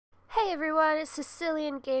Hey everyone, it's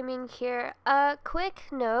Sicilian Gaming here. A quick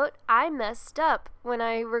note, I messed up when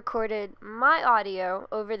I recorded my audio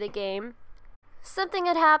over the game. Something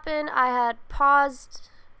had happened, I had paused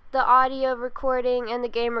the audio recording and the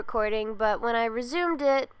game recording, but when I resumed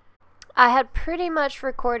it, I had pretty much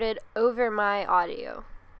recorded over my audio.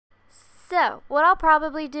 So, what I'll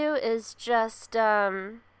probably do is just,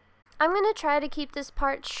 I'm going to try to keep this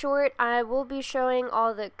part short. I will be showing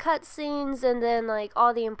all the cutscenes and then like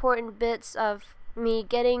all the important bits of me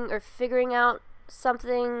getting or figuring out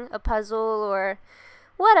something, a puzzle or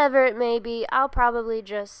whatever it may be. I'll probably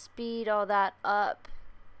just speed all that up.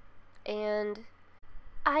 And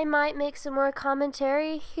I might make some more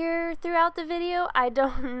commentary here throughout the video. I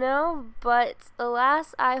don't know, but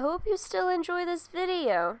alas, I hope you still enjoy this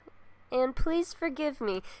video. And please forgive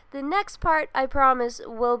me. The next part, I promise,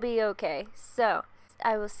 will be okay. So,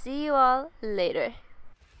 I will see you all later.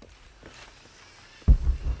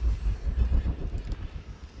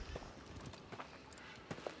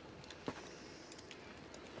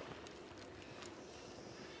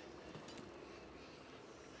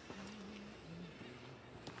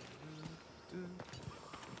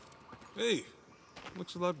 Hey,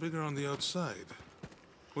 looks a lot bigger on the outside.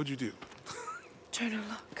 What'd you do? Jonah,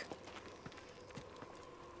 look.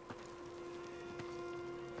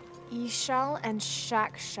 Ishal and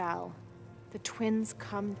Shakshal, the twins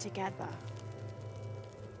come together.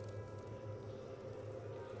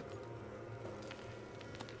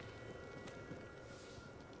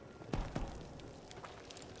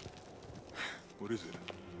 What is it?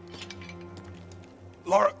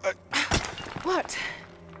 Laura, What?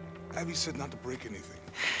 Abby said not to break anything.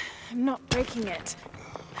 I'm not breaking it.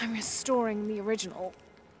 I'm restoring the original.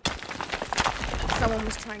 Someone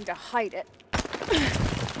was trying to hide it.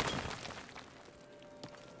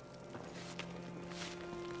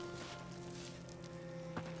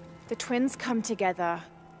 The twins come together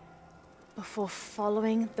before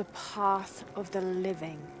following the path of the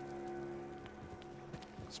living.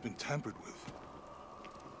 It's been tampered with.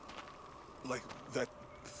 Like that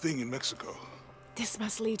thing in Mexico. This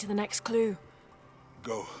must lead to the next clue.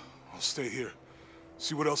 Go. I'll stay here.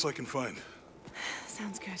 See what else I can find.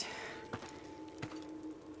 Sounds good.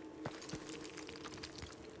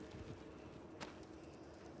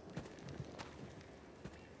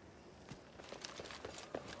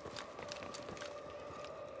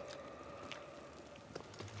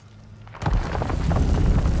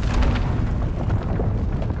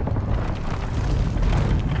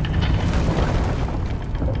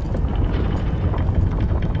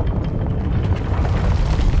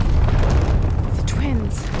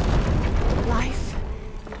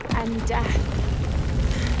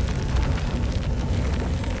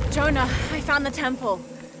 Jonah, I found the temple.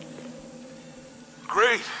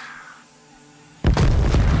 Great!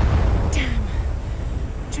 Damn.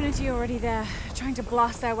 Trinity already there, trying to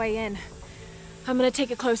blast their way in. I'm gonna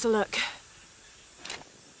take a closer look.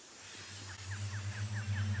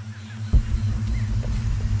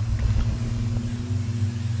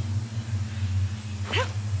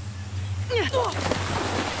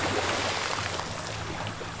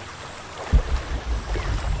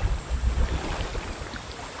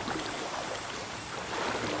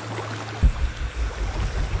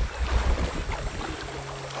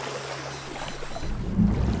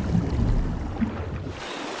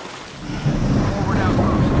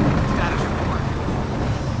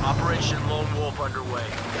 Underway.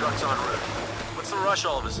 Trucks en route. What's the rush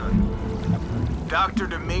all of a sudden? Dr.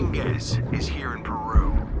 Dominguez is here in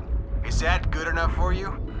Peru. Is that good enough for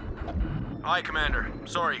you? Aye, Commander.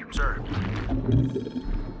 Sorry, sir.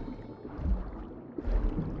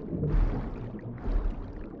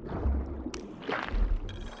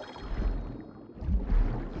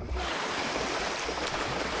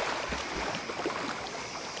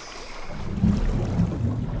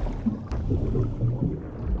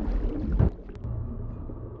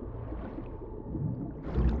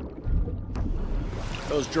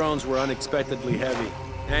 Those drones were unexpectedly heavy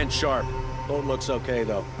and sharp. Boat looks okay,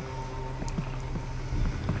 though.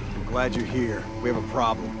 I'm glad you're here. We have a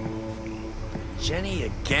problem. Jenny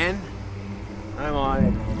again? I'm on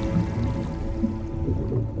it.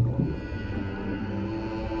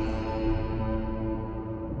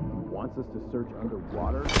 Wants us to search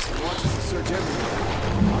underwater? Wants us to search everywhere.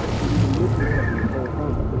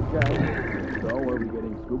 Okay. So, are we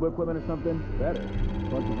getting scuba equipment or something? Better.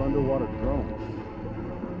 Bunch of underwater drones.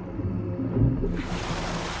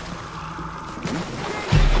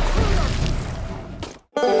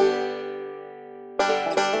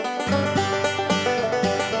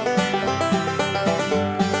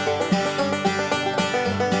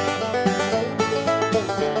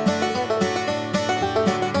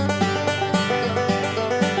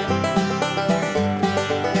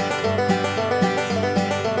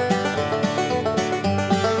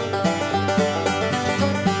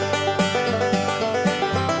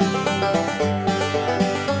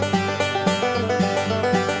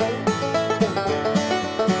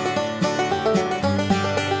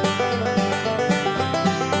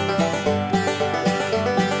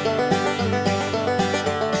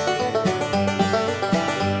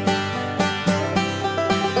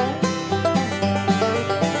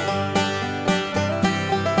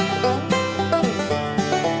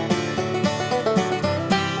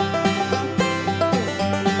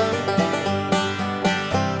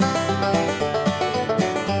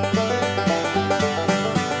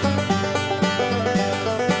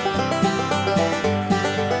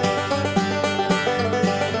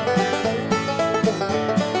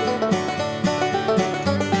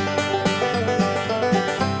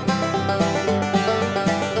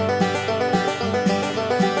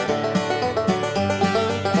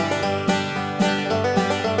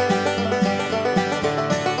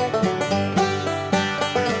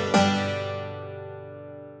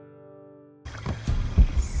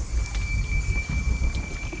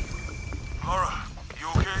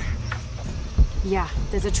 Yeah,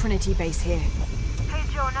 there's a Trinity base here. Hey,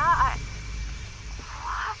 Jonah, what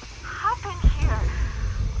happened here?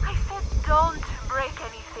 I said don't break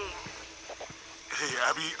anything. Hey,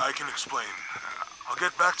 Abby, I can explain. I'll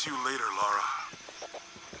get back to you later, Lara.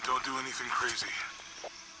 Don't do anything crazy.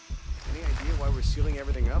 Any idea why we're sealing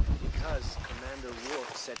everything up? Because Commander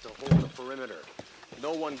Rourke said to hold the perimeter.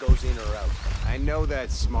 No one goes in or out. I know that,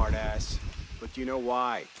 smartass. But you know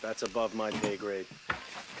why? That's above my pay grade.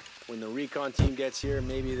 When the recon team gets here,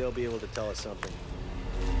 maybe they'll be able to tell us something.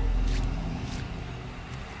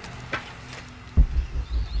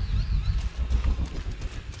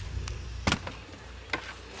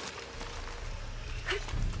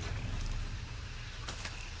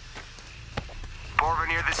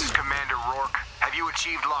 Porvenir, this is Commander Rourke. Have you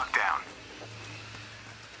achieved lockdown?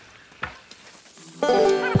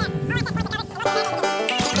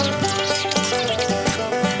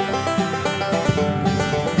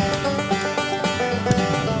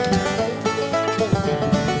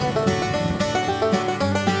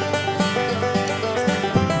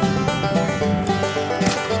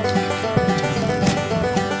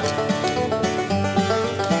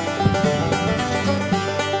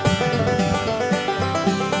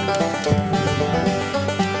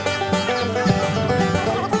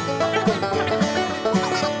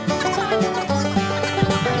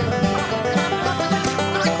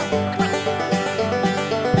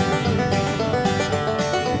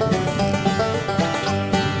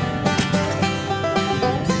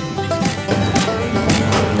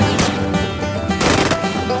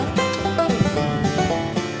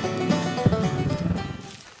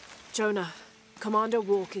 Jonah, Commander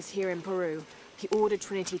Rourke is here in Peru. He ordered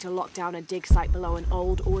Trinity to lock down a dig site below an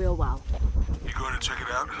old oil well. You going to check it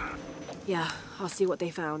out? Yeah, I'll see what they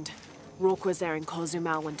found. Rourke was there in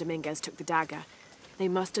Cozumel when Dominguez took the dagger. They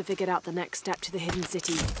must have figured out the next step to the hidden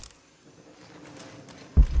city.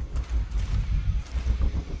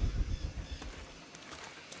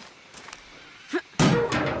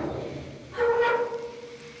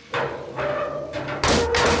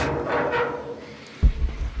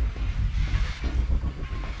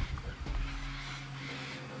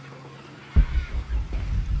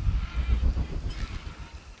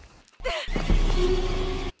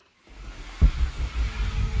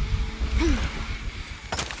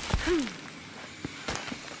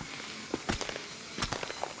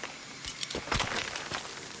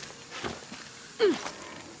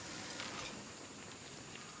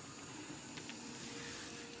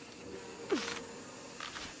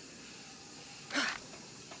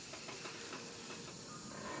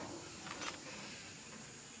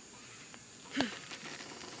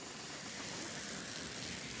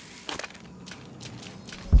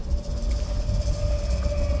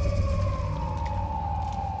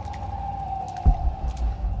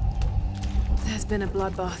 There's been a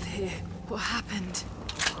bloodbath here. What happened?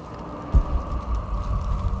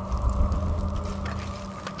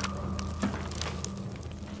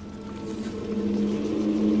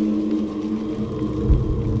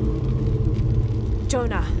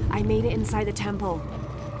 Jonah, I made it inside the temple.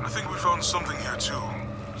 I think we found something here, too.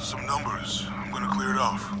 Some numbers. I'm gonna clear it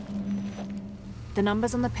off. The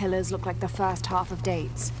numbers on the pillars look like the first half of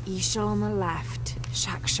dates. Ishal on the left,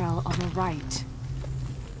 Shakshal on the right.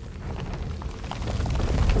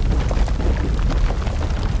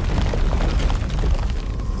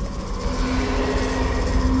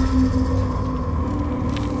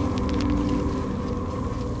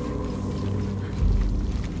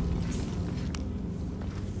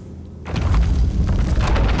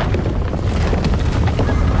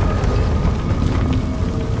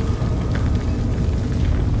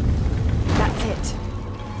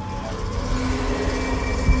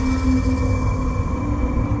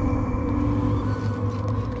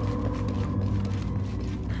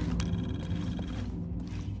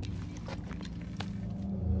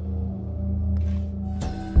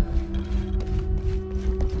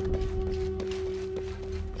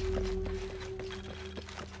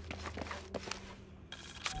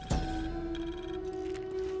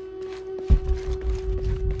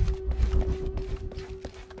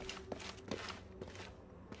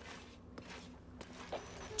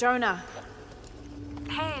 Jonah.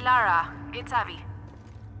 Hey, Lara. It's Abby.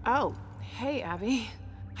 Oh, hey, Abby.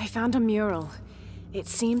 I found a mural. It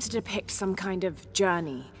seems to depict some kind of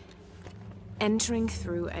journey. Entering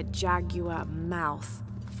through a jaguar mouth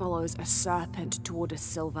follows a serpent toward a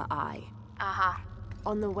silver eye. Uh-huh.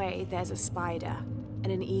 On the way, there's a spider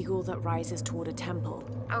and an eagle that rises toward a temple.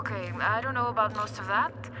 Okay, I don't know about most of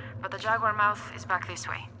that, but the jaguar mouth is back this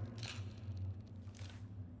way.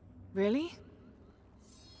 Really?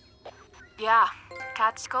 Yeah,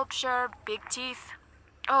 cat sculpture, big teeth.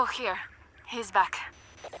 Oh, here. He's back.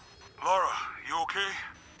 Laura, you okay?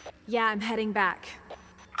 Yeah, I'm heading back.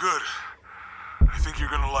 Good. I think you're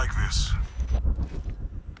gonna like this.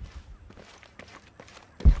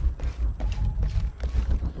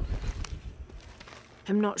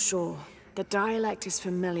 I'm not sure. The dialect is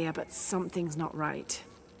familiar, but something's not right.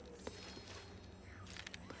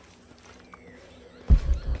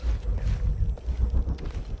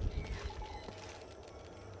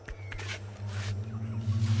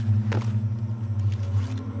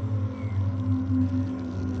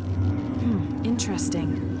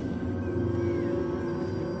 Interesting.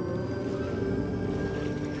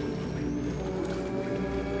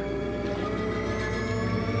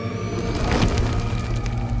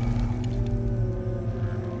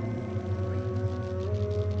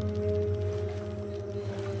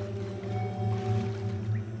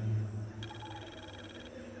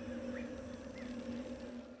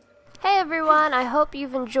 Hey everyone, I hope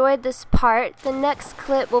you've enjoyed this part. The next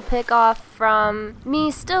clip will pick off from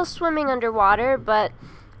me still swimming underwater, but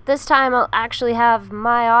this time I'll actually have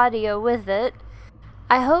my audio with it.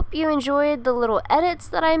 I hope you enjoyed the little edits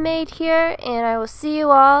that I made here, and I will see you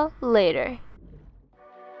all later.